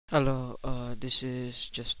Hello, this is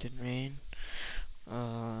Justin Rain.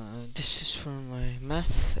 This is for my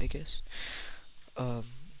math, I guess. Um,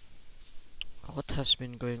 what has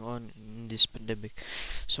been going on in this pandemic?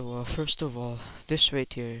 First of all, this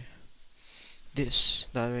right here, that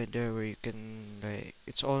right there, where you can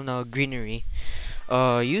it's all now greenery.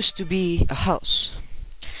 Used to be a house,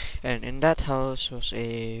 and in that house was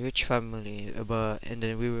a rich family. And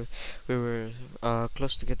then we were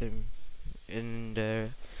close together in there.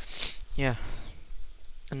 Yeah,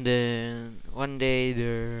 and then one day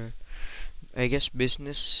their I guess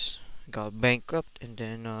business got bankrupt, and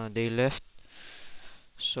then they left.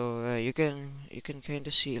 You can kind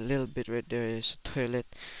of see a little bit right there is a toilet.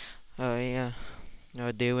 Yeah,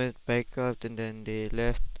 no, they went bankrupt and then they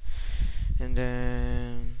left, and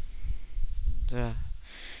then the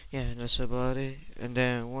yeah, that's about it. And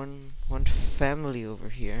then one family over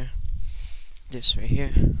here, this right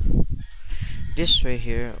here, this right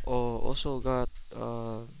here, also got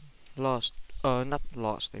lost. Not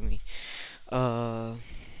lost. I mean, uh,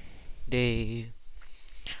 they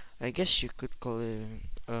I guess you could call it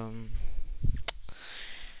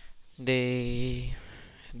they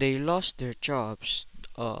they lost their jobs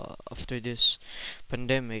after this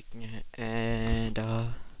pandemic, and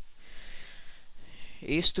it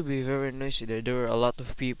used to be very noisy there. There were a lot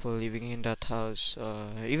of people living in that house,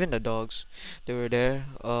 even the dogs. They were there,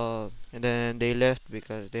 and then they left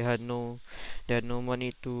because they had no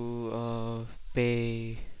money to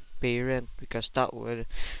pay rent, because that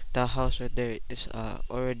house right there is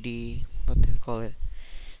already, what do you call it,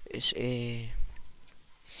 is a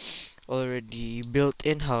already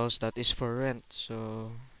built-in house that is for rent.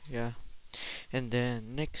 So yeah, and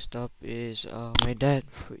then next up is my dad,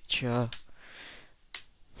 which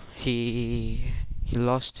he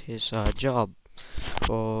lost his job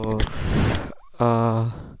of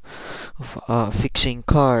uh fixing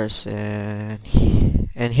cars, and he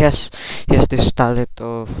has this talent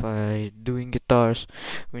of doing guitars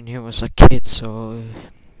when he was a kid. So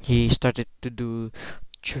he started to do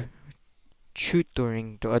tu-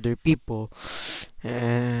 tutoring to other people,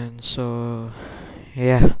 and so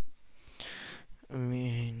yeah, I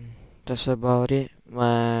mean, that's about it.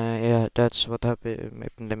 That's what happened in my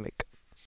pandemic.